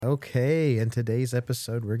Okay, in today's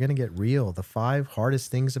episode, we're going to get real. The 5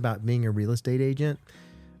 hardest things about being a real estate agent.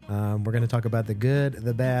 We're going to talk about the good,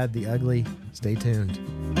 the bad, the ugly. Stay tuned.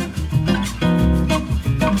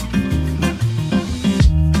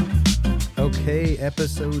 Okay,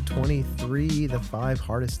 episode 23, the 5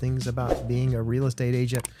 hardest things about being a real estate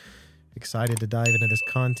agent. Excited to dive into this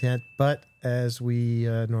content, but as we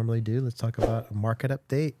normally do, let's talk about a market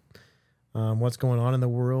update. What's going on in the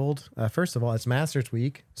world. First of all, it's Masters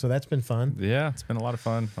Week, so that's been fun. Yeah, it's been a lot of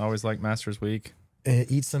fun. I always like Masters Week.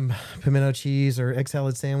 Eat some pimento cheese or egg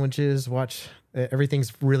salad sandwiches. Watch.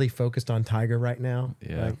 Everything's really focused on Tiger right now.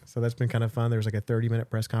 Yeah. So that's been kind of fun. There was like a 30-minute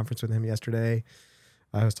press conference with him yesterday.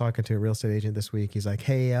 I was talking to a real estate agent this week. He's like,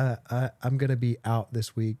 hey, I'm going to be out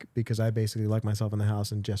this week because I basically lock myself in the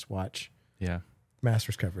house and just watch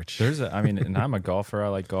Masters coverage. And I'm a golfer. I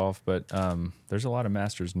like golf, but there's a lot of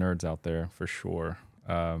Masters nerds out there for sure.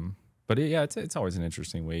 It's always an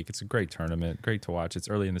interesting week. It's a great tournament, great to watch. It's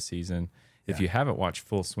early in the season. If you haven't watched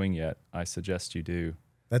Full Swing yet, I suggest you do.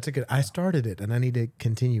 I started it and I need to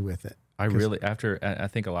continue with it. I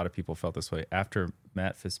think a lot of people felt this way. After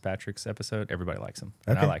Matt Fitzpatrick's episode, everybody likes him.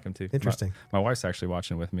 And I like him too. Interesting. My wife's actually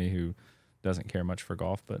watching with me who doesn't care much for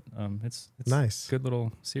golf, but it's nice. Good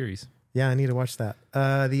little series. Yeah, I need to watch that.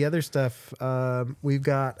 The other stuff, we've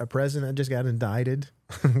got a president that just got indicted.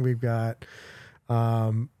 We've got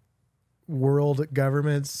world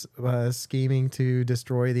governments scheming to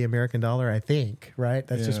destroy the American dollar, I think, right?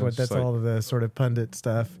 That's all of the sort of pundit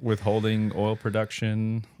stuff. Withholding oil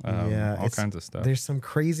production, all kinds of stuff. There's some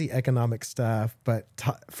crazy economic stuff. But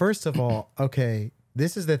first of all, okay,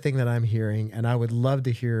 this is the thing that I'm hearing, and I would love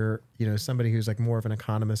to hear, somebody who's like more of an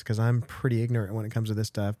economist, because I'm pretty ignorant when it comes to this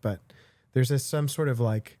stuff, but there's some sort of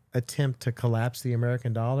like attempt to collapse the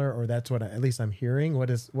American dollar, or that's what at least I'm hearing. What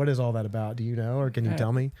is all that about? Do you know, or can you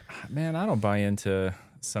tell me? Man, I don't buy into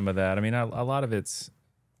some of that. I mean, a lot of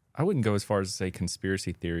I wouldn't go as far as to say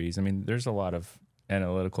conspiracy theories. I mean, there's a lot of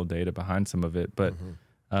analytical data behind some of it, but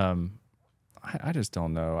I just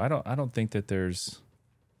don't know. I don't think that there's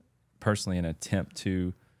personally an attempt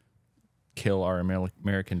to kill our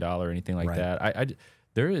American dollar or anything like that.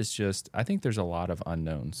 I think there's a lot of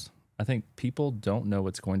unknowns. I think people don't know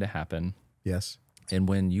what's going to happen. Yes. And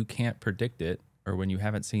when you can't predict it, or when you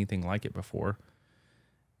haven't seen anything like it before,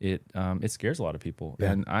 it scares a lot of people.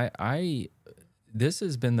 Yeah. And this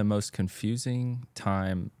has been the most confusing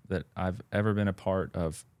time that I've ever been a part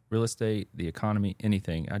of. Real estate, the economy,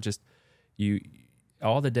 anything.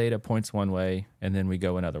 All the data points one way, and then we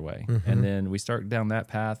go another way. Mm-hmm. And then we start down that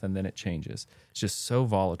path, and then it changes. It's just so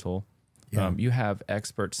volatile. Yeah. You have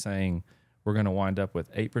experts saying we're going to wind up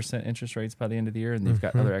with 8% interest rates by the end of the year, and you've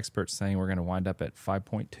got other experts saying we're going to wind up at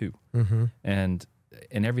 5.2, and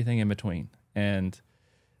everything in between. And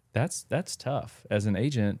that's tough as an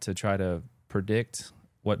agent to try to predict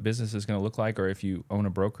what business is going to look like, or if you own a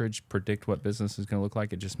brokerage, predict what business is going to look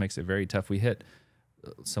like. It just makes it very tough. We hit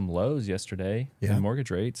some lows yesterday in mortgage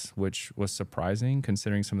rates, which was surprising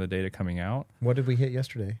considering some of the data coming out. What did we hit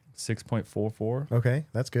yesterday? 6.44. Okay,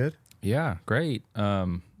 that's good. Yeah, great.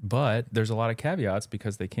 But there's a lot of caveats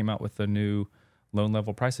because they came out with the new loan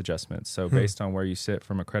level price adjustments. So based on where you sit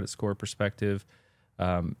from a credit score perspective,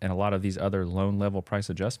 and a lot of these other loan level price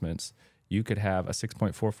adjustments, you could have a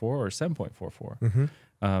 6.44 or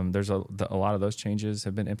 7.44. There's a lot of those changes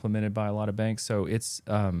have been implemented by a lot of banks. So it's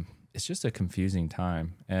just a confusing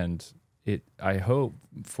time. And I hope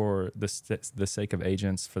for the sake of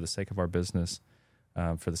agents, for the sake of our business,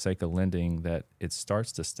 for the sake of lending, that it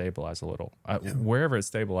starts to stabilize a little. Wherever it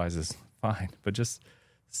stabilizes, fine, but just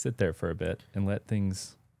sit there for a bit and let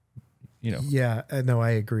things, Yeah, no,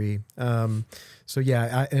 I agree. I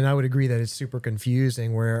would agree that it's super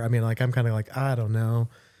confusing where, I'm kind of like, I don't know.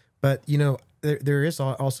 But, there is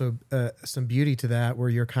also some beauty to that where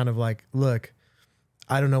you're kind of like, look,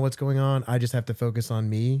 I don't know what's going on. I just have to focus on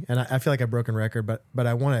me. And I feel like a broken record, but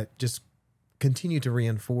I want to just continue to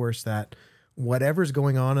reinforce that whatever's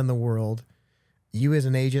going on in the world, you as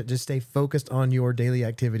an agent, just stay focused on your daily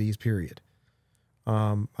activities, period.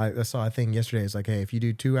 I saw a thing yesterday. It's like, hey, if you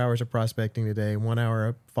do 2 hours of prospecting today, 1 hour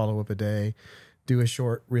of follow-up a day, do a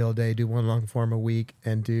short reel a day, do one long form a week,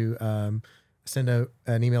 and send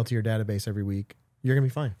an email to your database every week, you're going to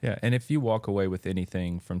be fine. Yeah, and if you walk away with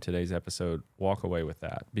anything from today's episode, walk away with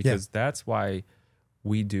that, because that's why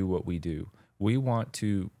we do what we do. We want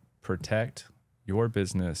to protect your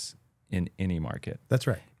business in any market. That's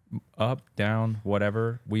right. Up, down,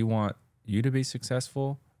 whatever. We want you to be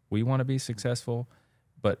successful. We want to be successful,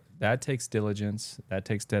 but that takes diligence. That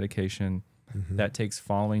takes dedication. That takes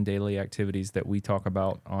following daily activities that we talk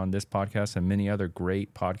about on this podcast and many other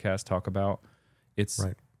great podcasts talk about. It's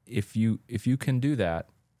if you can do that,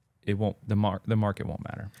 it won't the market won't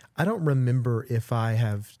matter. I don't remember if I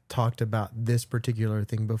have talked about this particular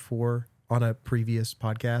thing before on a previous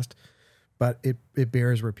podcast, but it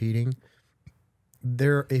bears repeating.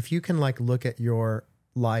 If you can like look at your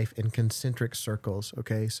life in concentric circles,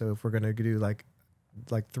 okay? So if we're going to do like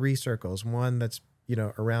 3 circles, one that's,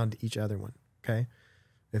 around each other one, okay?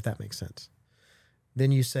 If that makes sense.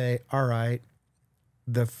 Then you say, all right,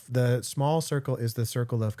 the small circle is the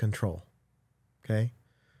circle of control, okay?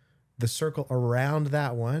 The circle around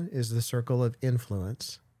that one is the circle of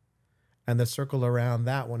influence, and the circle around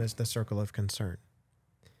that one is the circle of concern.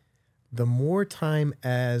 The more time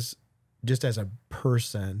just as a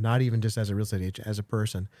person, not even just as a real estate agent, as a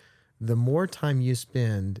person, the more time you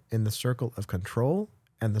spend in the circle of control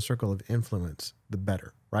and the circle of influence, the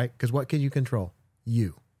better, right? Because what can you control?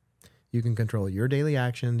 You. You can control your daily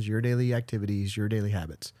actions, your daily activities, your daily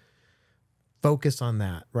habits. Focus on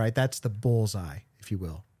that, right? That's the bullseye, if you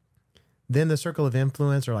will. Then the circle of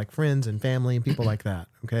influence are like friends and family and people like that,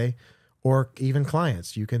 okay? Or even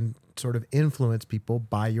clients. You can sort of influence people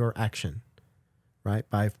by your action, right?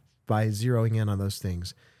 By zeroing in on those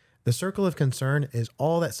things. The circle of concern is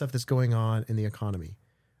all that stuff that's going on in the economy.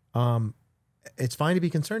 It's fine to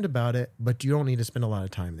be concerned about it, but you don't need to spend a lot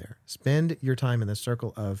of time there. Spend your time in the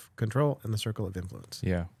circle of control and the circle of influence.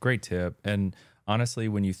 Yeah, great tip. And honestly,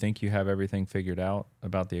 when you think you have everything figured out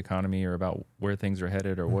about the economy or about where things are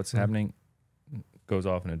headed or what's happening, it goes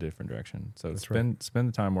off in a different direction. So spend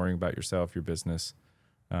the time worrying about yourself, your business,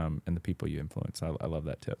 and the people you influence. I love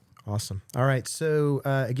that tip. Awesome. All right. So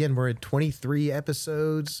again, we're at 23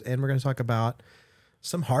 episodes, and we're going to talk about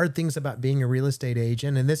some hard things about being a real estate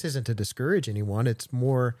agent. And this isn't to discourage anyone. It's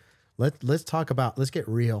more, let's get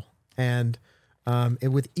real. And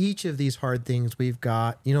with each of these hard things, we've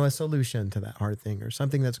got, a solution to that hard thing or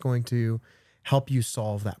something that's going to help you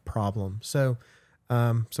solve that problem. So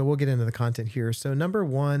we'll get into the content here. So number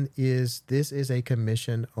 1 is this is a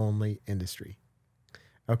commission only industry.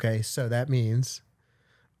 Okay. So that means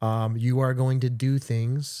you are going to do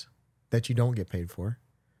things that you don't get paid for.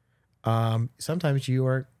 Sometimes you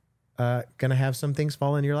are going to have some things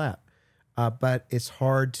fall in your lap, but it's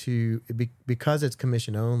hard because it's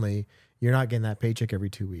commission only, you're not getting that paycheck every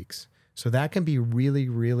 2 weeks. So that can be really,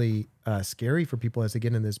 really scary for people as they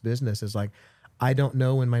get in this business. Is like, I don't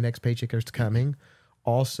know when my next paycheck is coming.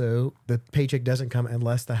 Also, the paycheck doesn't come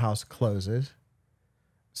unless the house closes.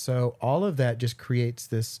 So all of that just creates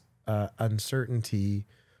this uncertainty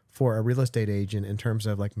for a real estate agent in terms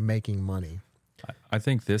of like making money. I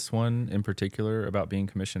think this one in particular about being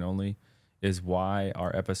commission only is why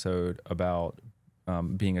our episode about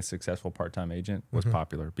being a successful part-time agent was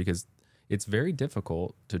popular, because it's very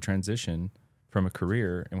difficult to transition from a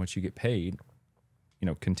career in which you get paid,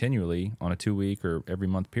 continually on a 2-week or every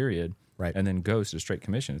month period, right, and then goes to straight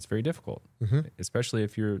commission. It's very difficult, especially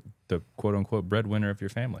if you're the quote unquote breadwinner of your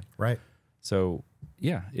family. Right. So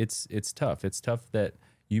yeah, it's tough. It's tough that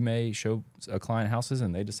you may show a client houses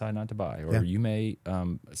and they decide not to buy, or you may,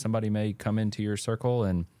 somebody may come into your circle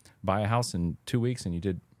and buy a house in 2 weeks and you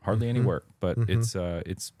did hardly any work, but it's,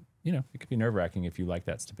 it could be nerve wracking if you like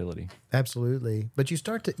that stability. Absolutely. But you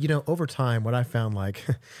start to, over time, what I found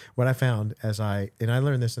as I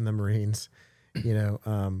learned this in the Marines,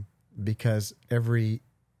 because you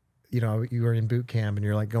were in boot camp and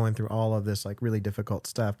you're like going through all of this like really difficult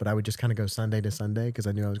stuff, but I would just kind of go Sunday to Sunday because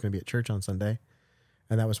I knew I was going to be at church on Sunday.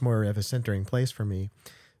 And that was more of a centering place for me.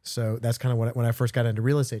 So that's kind of when I first got into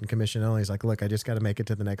real estate and commission only, it's like, look, I just got to make it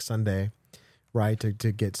to the next Sunday, right,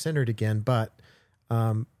 to get centered again. But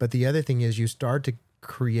the other thing is you start to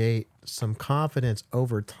create some confidence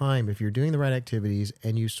over time if you're doing the right activities,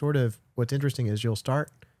 and you sort of, what's interesting is you'll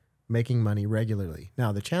start making money regularly.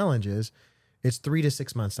 Now, the challenge is it's 3 to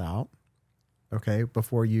 6 months out, okay,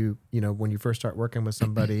 before when you first start working with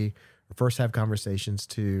somebody or first have conversations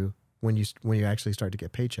to when you actually start to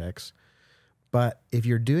get paychecks. But if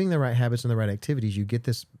you're doing the right habits and the right activities, you get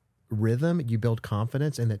this rhythm, you build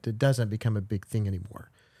confidence, and it doesn't become a big thing anymore.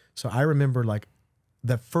 So I remember like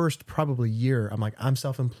the first probably year, I'm like, I'm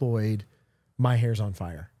self-employed, my hair's on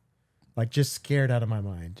fire, like just scared out of my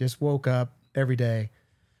mind. Just woke up every day,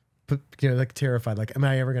 like terrified, like, am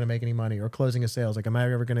I ever going to make any money? Or closing a sales, like,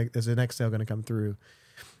 is the next sale going to come through?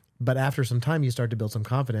 But after some time, you start to build some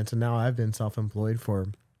confidence. And now I've been self-employed for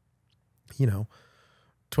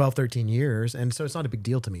 12, 13 years. And so it's not a big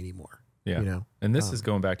deal to me anymore. Yeah. And this is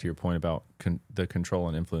going back to your point about the control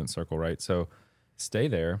and influence circle, right? So stay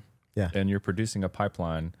there. Yeah. And you're producing a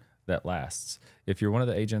pipeline that lasts. If you're one of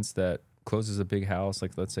the agents that closes a big house,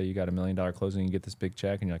 like let's say you got $1 million closing, you get this big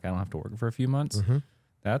check and you're like, I don't have to work for a few months.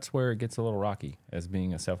 That's where it gets a little rocky as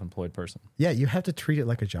being a self-employed person. Yeah, you have to treat it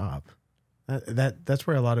like a job. That's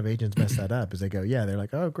where a lot of agents mess that up. Is they go, yeah, they're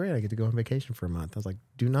like, oh great, I get to go on vacation for a month. I was like,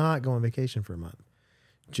 do not go on vacation for a month.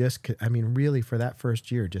 Really, for that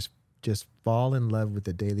first year, just fall in love with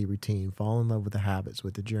the daily routine, fall in love with the habits,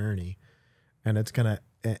 with the journey, and that's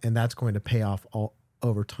going to pay off all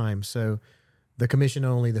over time. So the commission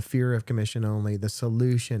only, the fear of commission only, the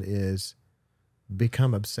solution is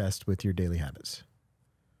become obsessed with your daily habits,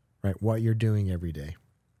 right? What you're doing every day.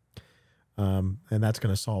 And that's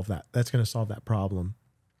going to solve that. That's going to solve that problem.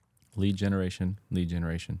 Lead generation, lead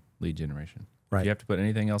generation, lead generation. Right. If you have to put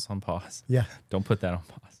anything else on pause. Yeah. Don't put that on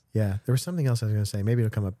pause. Yeah. There was something else I was going to say. Maybe it'll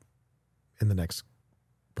come up in the next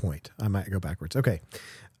point. I might go backwards. Okay.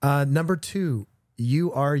 Number 2,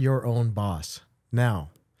 you are your own boss. Now,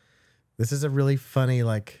 this is a really funny,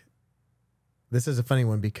 this is a funny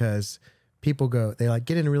one because people they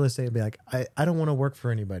get into real estate and be like, I don't want to work for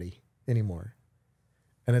anybody anymore.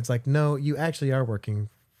 And it's like, no, you actually are working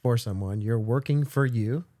for someone. You're working for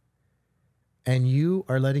you, and you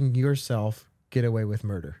are letting yourself get away with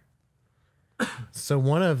murder. So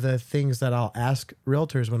one of the things that I'll ask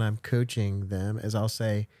realtors when I'm coaching them is I'll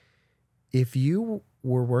say, if you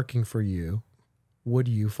were working for you, would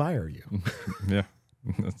you fire you? Yeah,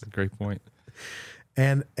 that's a great point.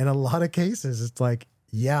 And in a lot of cases, it's like,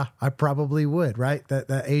 yeah, I probably would, right?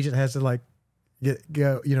 That agent has to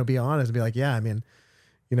be honest and be like, yeah,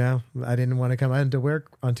 I didn't want to come into work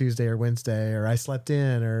on Tuesday or Wednesday, or I slept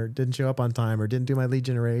in or didn't show up on time or didn't do my lead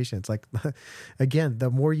generation. It's like, again, the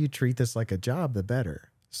more you treat this like a job, the better.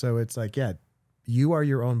 So it's like, yeah, you are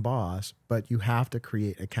your own boss, but you have to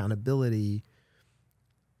create accountability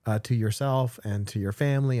to yourself and to your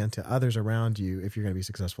family and to others around you if you're going to be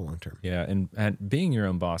successful long term. Yeah, and being your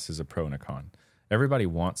own boss is a pro and a con. Everybody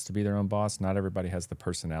wants to be their own boss. Not everybody has the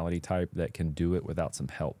personality type that can do it without some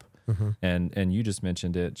help. Mm-hmm. And you just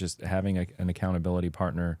mentioned it, just having an accountability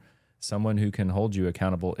partner, someone who can hold you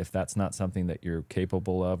accountable if that's not something that you're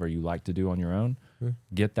capable of or you like to do on your own. Mm-hmm.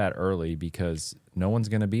 Get that early, because no one's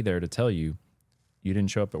going to be there to tell you didn't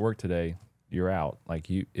show up at work today, you're out.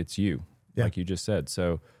 It's you, yeah. Like you just said.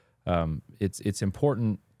 So it's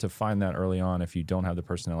important to find that early on if you don't have the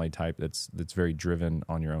personality type that's very driven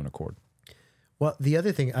on your own accord. Well, the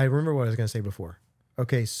other thing, I remember what I was going to say before.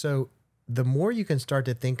 Okay, so the more you can start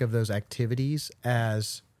to think of those activities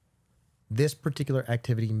as this particular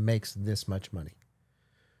activity makes this much money.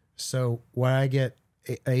 So what I get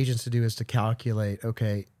agents to do is to calculate,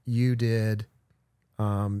 okay, you did,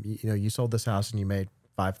 you sold this house and you made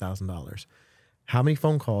 $5,000. How many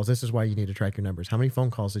phone calls? This is why you need to track your numbers. How many phone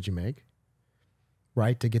calls did you make?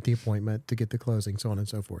 Right? To get the appointment, to get the closing, so on and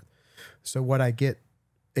so forth. So what I get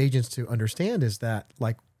agents to understand is that,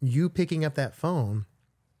 like, you picking up that phone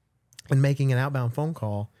and making an outbound phone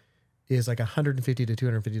call is like $150 to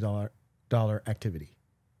 $250 activity.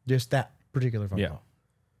 Just that particular phone call.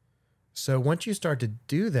 So once you start to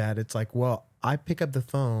do that, it's like, well, I pick up the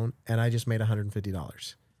phone and I just made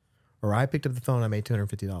 $150. Or I picked up the phone, I made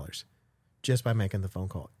 $250 just by making the phone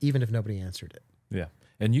call, even if nobody answered it. Yeah.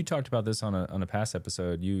 And you talked about this on a past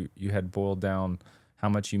episode. You had boiled down how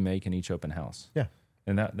much you make in each open house. Yeah.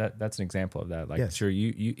 And that's an example of that. Like, yes. Sure,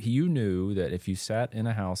 you knew that if you sat in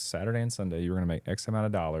a house Saturday and Sunday, you were going to make X amount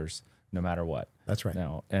of dollars no matter what. That's right.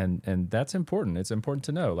 Now, and that's important. It's important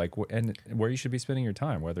to know, like, and where you should be spending your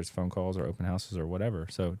time, whether it's phone calls or open houses or whatever.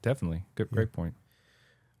 So definitely, great point.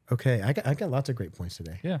 Okay, I got lots of great points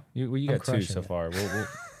today. Yeah, you got 2 so far. We'll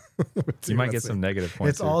you might get some negative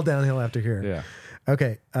points. It's all downhill after here. Yeah.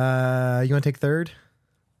 Okay, you want to take third?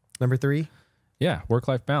 Number 3? Yeah,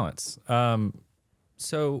 work-life balance.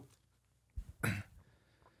 So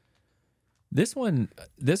this one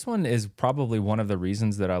is probably one of the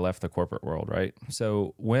reasons that I left the corporate world, right?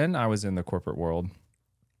 So when I was in the corporate world,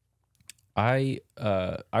 I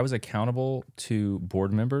was accountable to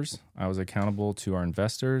board members. I was accountable to our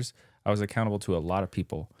investors. I was accountable to a lot of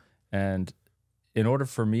people. And in order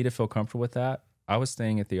for me to feel comfortable with that, I was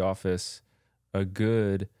staying at the office a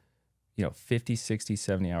good, 50, 60,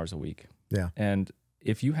 70 hours a week. Yeah. And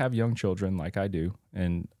if you have young children like I do,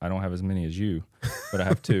 and I don't have as many as you, but I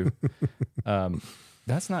have 2,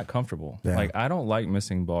 that's not comfortable. Yeah. Like, I don't like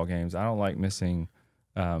missing ball games. I don't like missing,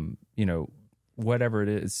 whatever it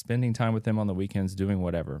is, spending time with them on the weekends, doing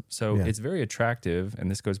whatever. So It's very attractive. And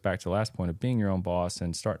this goes back to the last point of being your own boss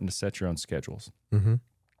and starting to set your own schedules. Mm-hmm.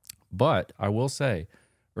 But I will say,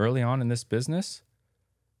 early on in this business,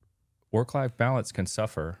 work-life balance can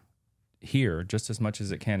suffer here just as much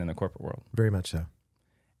as it can in the corporate world. Very much so.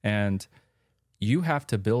 And you have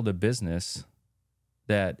to build a business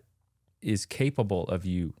that is capable of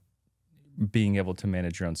you being able to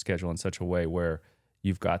manage your own schedule in such a way where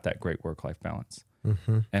you've got that great work-life balance.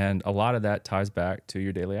 Mm-hmm. And a lot of that ties back to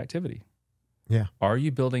your daily activity. Yeah. Are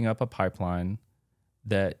you building up a pipeline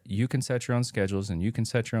that you can set your own schedules and you can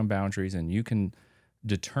set your own boundaries and you can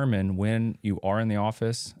determine when you are in the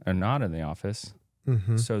office or not in the office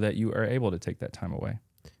so that you are able to take that time away?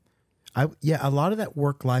 A lot of that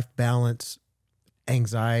work-life balance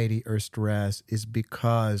anxiety or stress is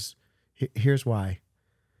because here's why.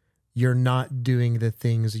 You're not doing the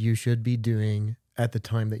things you should be doing at the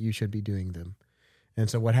time that you should be doing them. And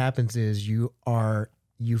so what happens is you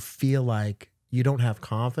feel like you don't have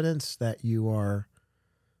confidence that you are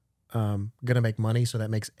going to make money. So that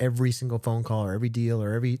makes every single phone call or every deal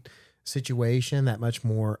or every situation that much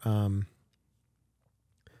more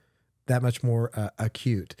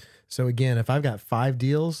acute. So again, if I've got 5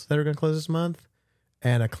 deals that are going to close this month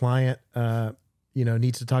and a client,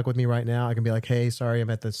 needs to talk with me right now, I can be like, hey, sorry, I'm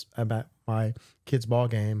at my kid's ball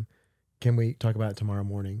game. Can we talk about it tomorrow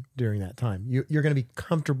morning during that time? You're going to be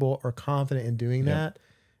comfortable or confident in doing that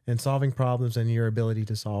and solving problems and your ability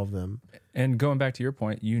to solve them. And going back to your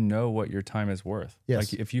point, you know what your time is worth.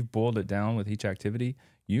 Yes. Like if you've boiled it down with each activity,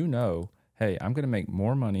 hey, I'm going to make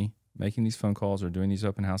more money making these phone calls or doing these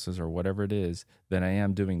open houses or whatever it is than I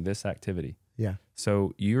am doing this activity. Yeah.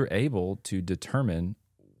 So you're able to determine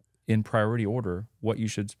in priority order what you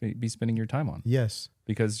should be spending your time on. Yes.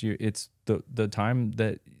 Because it's the time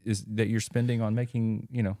that you're spending on making,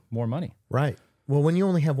 more money. Right. Well, when you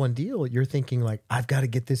only have one deal, you're thinking like, I've got to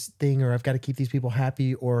get this thing, or I've got to keep these people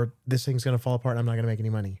happy, or this thing's going to fall apart and I'm not going to make any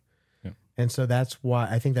money. Yeah. And so that's why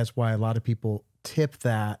a lot of people tip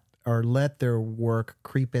that or let their work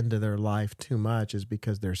creep into their life too much, is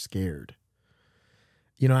because they're scared.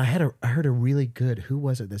 I heard a really good, who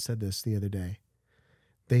was it that said this the other day?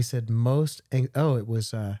 They said it was,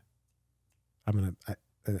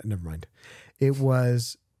 never mind. It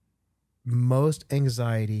was most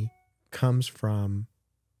anxiety comes from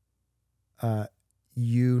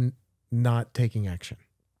you not taking action.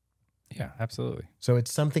 Yeah, absolutely. So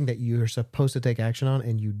it's something that you're supposed to take action on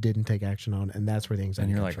and you didn't take action on, and that's where the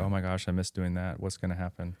anxiety comes from. And you're comes like, from. oh my gosh, I missed doing that. What's going to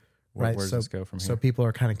happen? Right. Where does this go from here? So people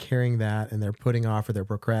are kind of carrying that, and they're putting off or they're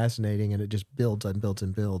procrastinating, and it just builds and builds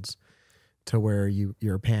and builds to where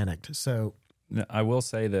you're panicked. So I will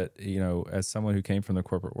say that, as someone who came from the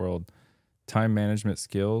corporate world, time management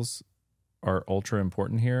skills are ultra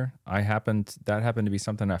important here. That happened to be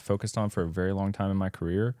something I focused on for a very long time in my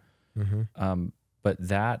career. Mm-hmm. But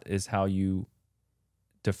that is how you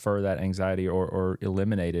defer that anxiety or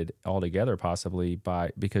eliminate it altogether, possibly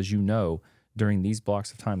because during these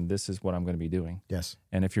blocks of time, this is what I'm going to be doing. Yes.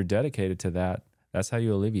 And if you're dedicated to that, that's how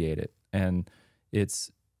you alleviate it. And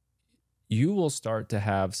you will start to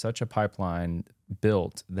have such a pipeline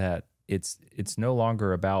built that it's no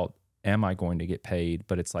longer about, am I going to get paid?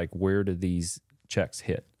 But it's like, where do these checks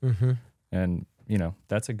hit? Mm-hmm. And,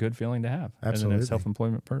 that's a good feeling to have. Absolutely. As a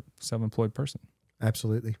self-employed person.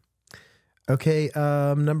 Absolutely. Okay.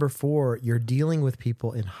 Number 4, you're dealing with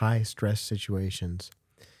people in high stress situations.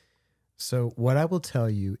 So what I will tell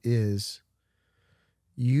you is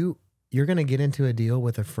you're going to get into a deal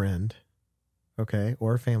with a friend, okay,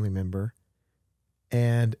 or a family member.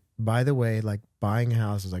 And by the way, like buying a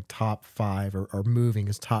house is like top 5 or moving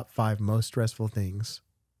is top 5 most stressful things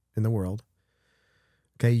in the world.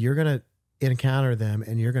 Okay. You're going to encounter them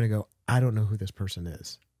and you're going to go, I don't know who this person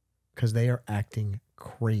is, because they are acting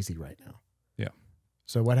crazy right now. Yeah.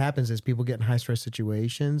 So what happens is people get in high stress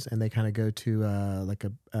situations and they kind of go to like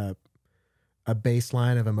a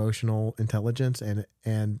baseline of emotional intelligence,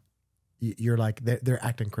 and you're like, they're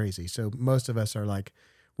acting crazy. So most of us are like,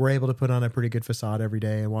 we're able to put on a pretty good facade every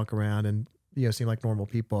day and walk around and, seem like normal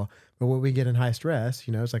people. But when we get in high stress,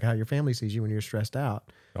 it's like how your family sees you when you're stressed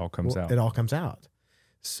out. It all comes out. It all comes out.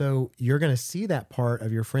 So you're going to see that part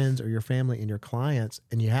of your friends or your family and your clients,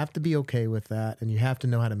 and you have to be okay with that, and you have to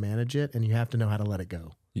know how to manage it, and you have to know how to let it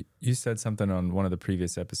go. You said something on one of the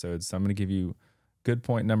previous episodes, so I'm going to give you good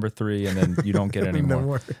point number 3, and then you don't get any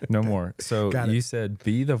more. No more. So you said,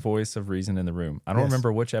 be the voice of reason in the room. I don't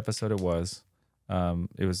remember which episode it was.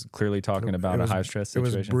 It was clearly talking about a high stress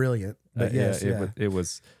situation. It was brilliant. But it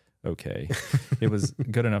was okay. It was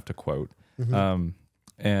good enough to quote. Mm-hmm.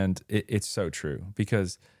 And it's so true,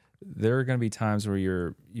 because there are going to be times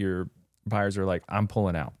where your buyers are like, I'm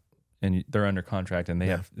pulling out, and they're under contract and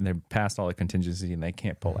they've passed all the contingency and they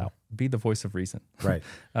can't pull out. Be the voice of reason. Right.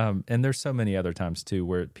 And there's so many other times too,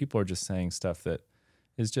 where people are just saying stuff that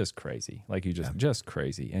is just crazy. Like just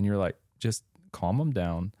crazy. And you're like, just calm them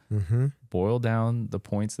down, boil down the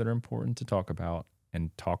points that are important to talk about,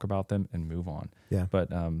 and talk about them and move on. Yeah. But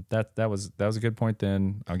that was a good point.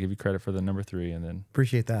 Then I'll give you credit for the number 3, and then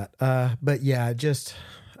appreciate that. But yeah, just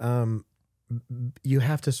you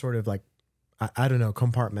have to sort of like, I don't know,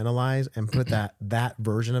 compartmentalize and put that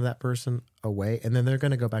version of that person away, and then they're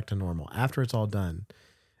going to go back to normal after it's all done,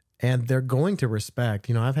 and they're going to respect.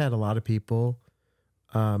 You know, I've had a lot of people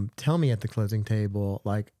tell me at the closing table,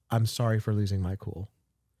 like, I'm sorry for losing my cool.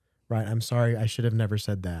 Right. I'm sorry. I should have never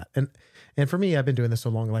said that. And for me, I've been doing this so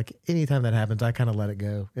long, like anytime that happens, I kind of let it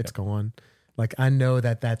go. It's gone. Like, I know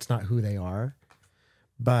that that's not who they are,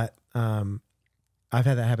 but I've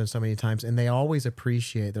had that happen so many times, and they always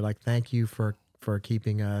appreciate, they're like, thank you for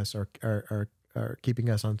keeping us or keeping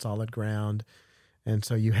us on solid ground. And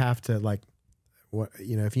so you have to, like,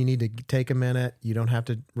 if you need to take a minute, you don't have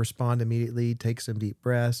to respond immediately. Take some deep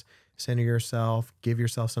breaths, center yourself, give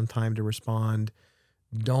yourself some time to respond.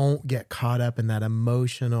 Don't get caught up in that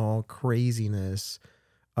emotional craziness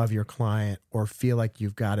of your client or feel like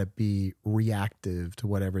you've got to be reactive to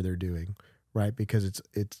whatever they're doing, right? Because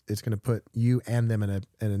it's going to put you and them in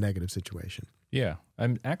a negative situation. Yeah,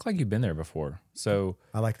 act like you've been there before. So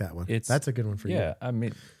I like that one. That's a good one for you. Yeah, I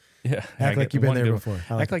mean, yeah, act like you've been there before.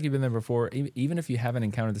 Act like you've been there before. Even if you haven't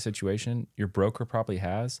encountered the situation, your broker probably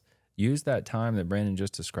has. Use that time that Brandon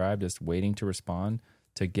just described as waiting to respond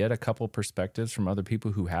to get a couple perspectives from other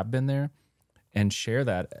people who have been there, and share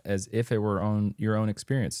that as if it were on your own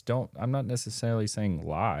experience. I'm not necessarily saying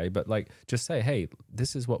lie, but like, just say, hey,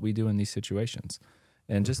 this is what we do in these situations.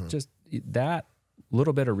 And just that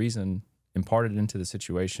little bit of reason imparted into the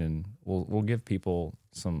situation will give people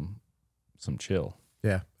some chill.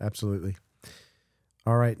 Yeah, absolutely.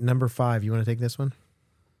 All right. Number 5, you want to take this one?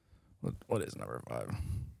 What is number 5?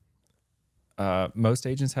 Most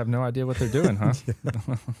agents have no idea what they're doing, huh?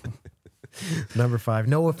 Number 5.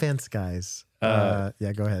 No offense, guys.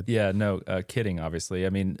 Yeah, go ahead. Yeah, no, kidding, obviously.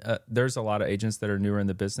 I mean, there's a lot of agents that are newer in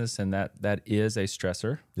the business, and that is a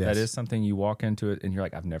stressor. Yes. That is something you walk into it and you're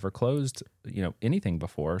like, I've never closed, anything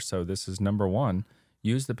before. So this is number 1.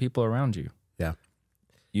 Use the people around you. Yeah.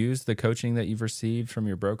 Use the coaching that you've received from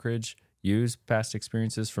your brokerage. Use past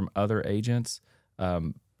experiences from other agents.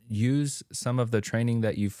 Use some of the training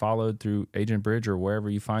that you followed through Agent Bridge or wherever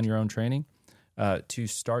you find your own training to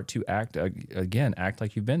start to act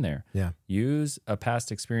like you've been there. Yeah. Use a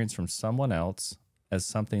past experience from someone else as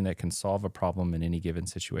something that can solve a problem in any given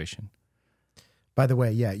situation. By the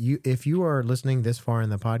way, yeah, if you are listening this far in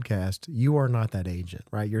the podcast, you are not that agent,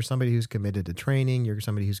 right? You're somebody who's committed to training. You're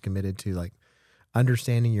somebody who's committed to like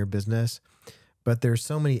understanding your business. But there's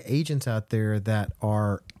so many agents out there that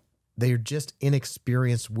they're just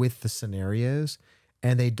inexperienced with the scenarios,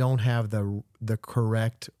 and they don't have the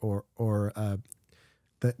correct or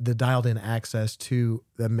the dialed in access to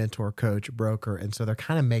the mentor, coach, broker, and so they're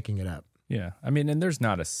kind of making it up. Yeah, I mean, and there's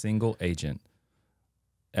not a single agent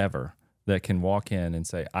ever that can walk in and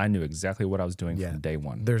say, I knew exactly what I was doing from day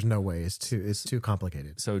one. There's no way. It's too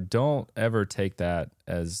complicated. So don't ever take that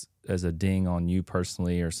as a ding on you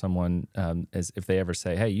personally, or someone as if they ever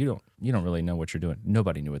say, hey, you don't really know what you're doing.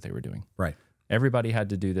 Nobody knew what they were doing. Right. Everybody had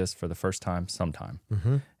to do this for the first time sometime.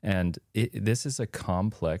 Mm-hmm. And this is a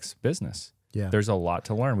complex business. Yeah. There's a lot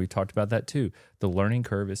to learn. We've talked about that too. The learning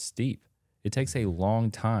curve is steep. It takes a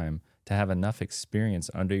long time to have enough experience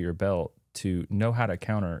under your belt to know how to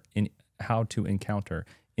encounter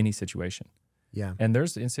any situation. Yeah. And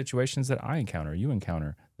there's in situations that you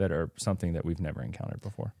encounter that are something that we've never encountered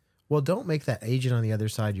before. Well, don't make that agent on the other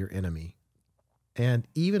side your enemy. And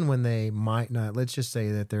even when they might not, let's just say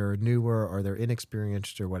that they're newer or they're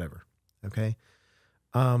inexperienced or whatever. Okay.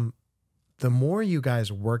 The more you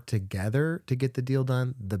guys work together to get the deal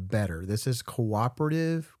done, the better. This is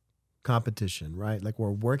cooperative competition, right? Like, we're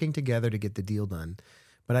working together to get the deal done.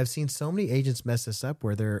 But I've seen so many agents mess this up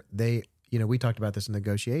where we talked about this in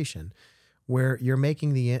negotiation, where you're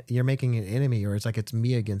making an enemy, or it's like it's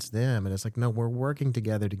me against them, and it's like, no, we're working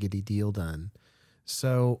together to get a deal done.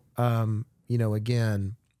 So,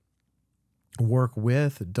 again, work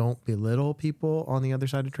with, don't belittle people on the other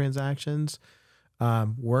side of transactions.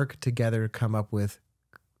 Work together to come up with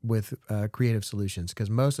creative solutions, because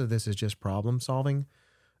most of this is just problem solving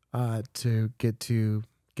to get to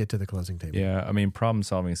the closing table. Yeah, I mean, problem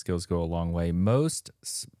solving skills go a long way. Most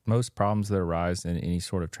problems that arise in any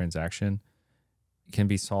sort of transaction can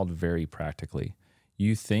be solved very practically.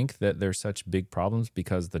 You think that they're such big problems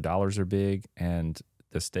because the dollars are big and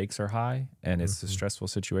the stakes are high and it's a stressful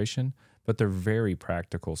situation, but they're very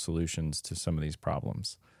practical solutions to some of these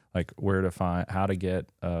problems, like how to get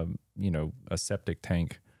a septic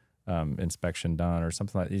tank inspection done or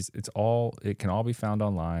something like this. It can all be found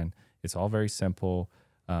online. It's all very simple.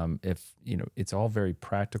 if it's all very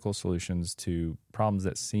practical solutions to problems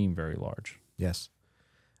that seem very large. Yes.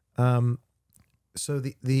 So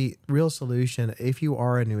the real solution, if you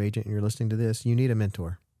are a new agent and you're listening to this, you need a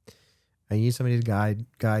mentor. And you need somebody to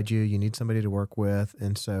guide you. You need somebody to work with.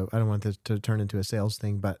 And so I don't want this to turn into a sales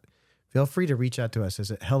thing, but feel free to reach out to us.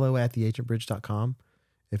 Is it hello@theagentbridge.com?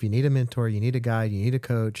 If you need a mentor, you need a guide, you need a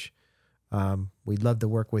coach, we'd love to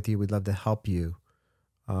work with you. We'd love to help you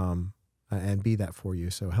and be that for you.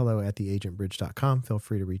 So hello@theagentbridge.com. Feel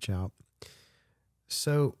free to reach out.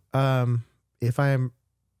 So if I am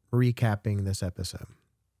recapping this episode,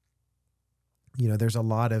 there's a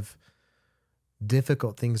lot of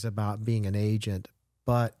difficult things about being an agent,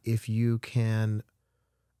 but if you can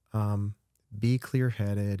be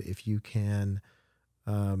clear-headed, if you can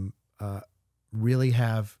really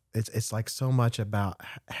have, it's like so much about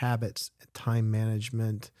habits, time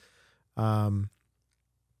management,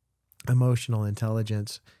 emotional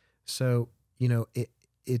intelligence. So,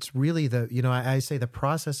 it's really I say the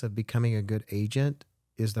process of becoming a good agent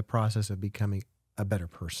is the process of becoming a better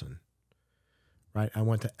person, right? I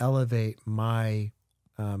want to elevate my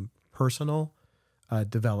personal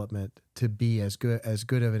development to be as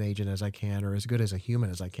good of an agent as I can, or as good as a human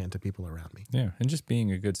as I can to people around me. Yeah, and just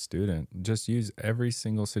being a good student. Just use every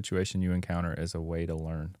single situation you encounter as a way to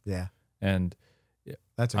learn. Yeah, and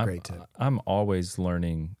that's a great tip. I'm always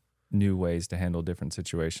learning new ways to handle different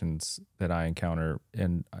situations that I encounter,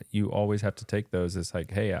 and you always have to take those as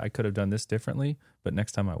like, hey, I could have done this differently, but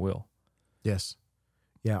next time I will. Yes,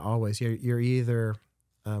 yeah, always. You're either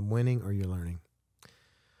winning or you're learning.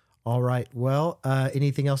 All right. Well,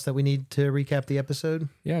 anything else that we need to recap the episode?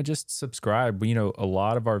 Yeah, just subscribe. A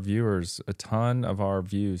lot of our viewers, a ton of our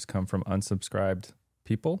views come from unsubscribed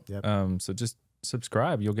people. Yep. So just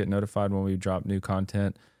subscribe. You'll get notified when we drop new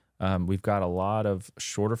content. We've got a lot of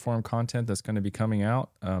shorter form content that's going to be coming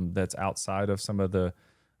out that's outside of some of the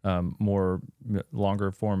more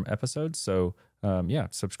longer form episodes. So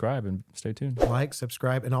subscribe and stay tuned. Like,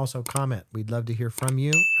 subscribe, and also comment. We'd love to hear from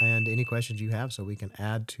you and any questions you have so we can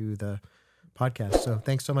add to the podcast. So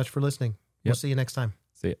thanks so much for listening. We'll see you next time.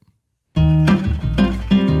 See you.